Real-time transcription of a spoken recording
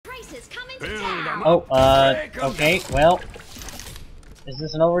Oh, okay, well, is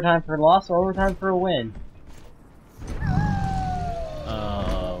this an overtime for a loss or overtime for a win?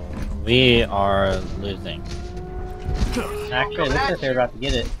 We are losing. Actually, it looks like they're about to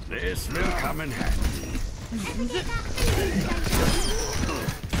get it. This will come in handy.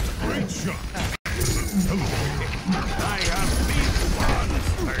 Great shot. I have big ones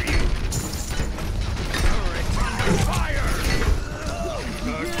for you. Fire!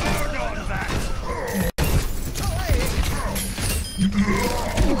 Good word on that.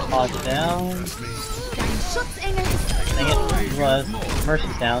 Pause it down. Dang it, was.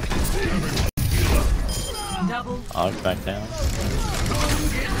 Mercy's down. I'll back down.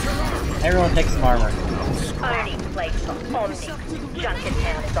 Everyone take some armor. Only place for Omni.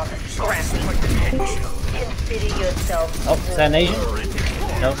 Junkertown is on the scrappy. Consider yourself. Oh, is that an Asian?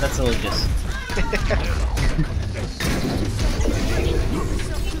 Nope, that's a Lucas.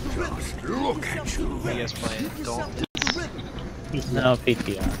 Look at you. What are you guys playing? Don't. No,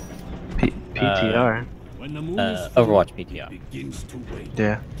 PTR. PTR? Overwatch PTR.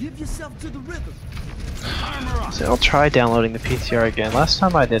 Yeah. So I'll try downloading the PTR again. Last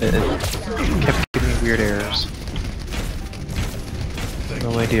time I did it, it kept giving me weird errors.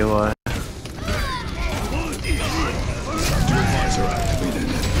 No idea why.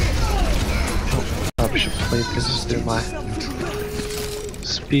 Probably should play this through my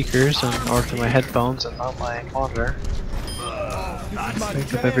speakers or through my headphones and not my monitor.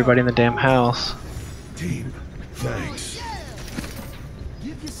 Wake up everybody in the damn house. Team, thanks.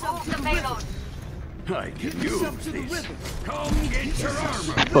 I can use this. Come get your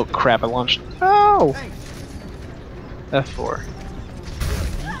armor. Oh crap, I launched. Oh! F4.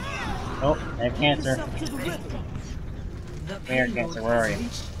 Oh, I have cancer. Where, cancer? Where are you?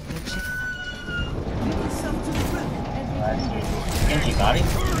 Genji got him.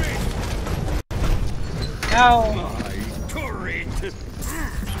 Ow! Turret.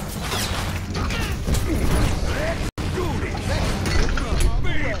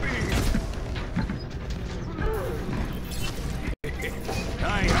 I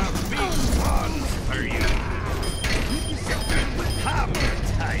have big ones for you. Hammer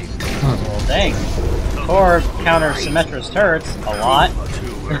time. Well, dang. Torb counter Symmetra's turrets a lot.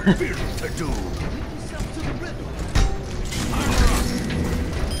 To do.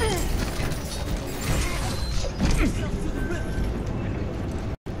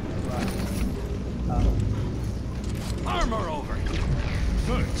 Armor over.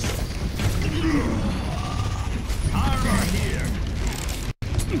 Thanks. Armor here.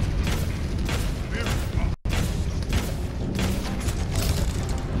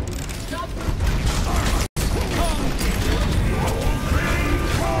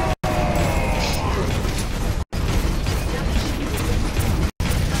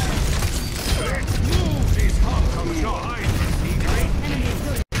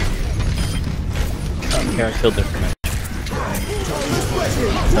 Okay, I killed it for me.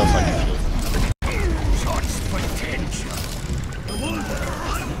 Sounds like it. Such potential.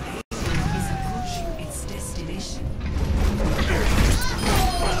 Its destination.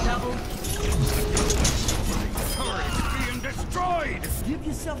 Turret's being destroyed. Give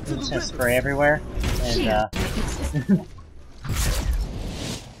yourself to I'm just the gonna spray everywhere. And,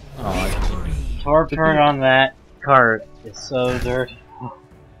 Oh, Torb turn on that cart is so dirty.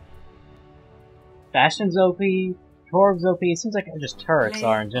 Bastion's OP, Torb's OP, it seems like just turrets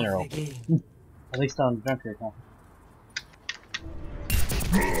are in general. At least on Junker.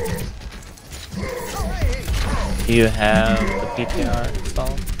 do you have the PTR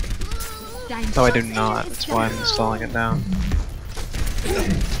installed? No, I do not. That's why I'm installing it now.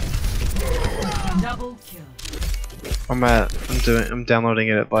 double kill. I'm downloading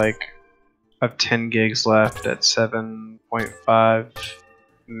it at like, I have 10 gigs left at 7.5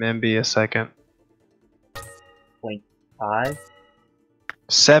 MB a second. 0.5?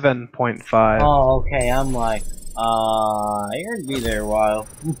 7.5. Oh, okay, I'm like, you're gonna be there a while.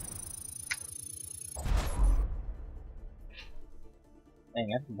 Dang,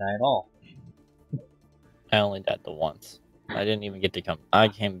 I didn't die at all. I only died the once. I didn't even get to come. I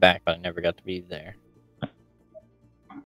came back, but I never got to be there.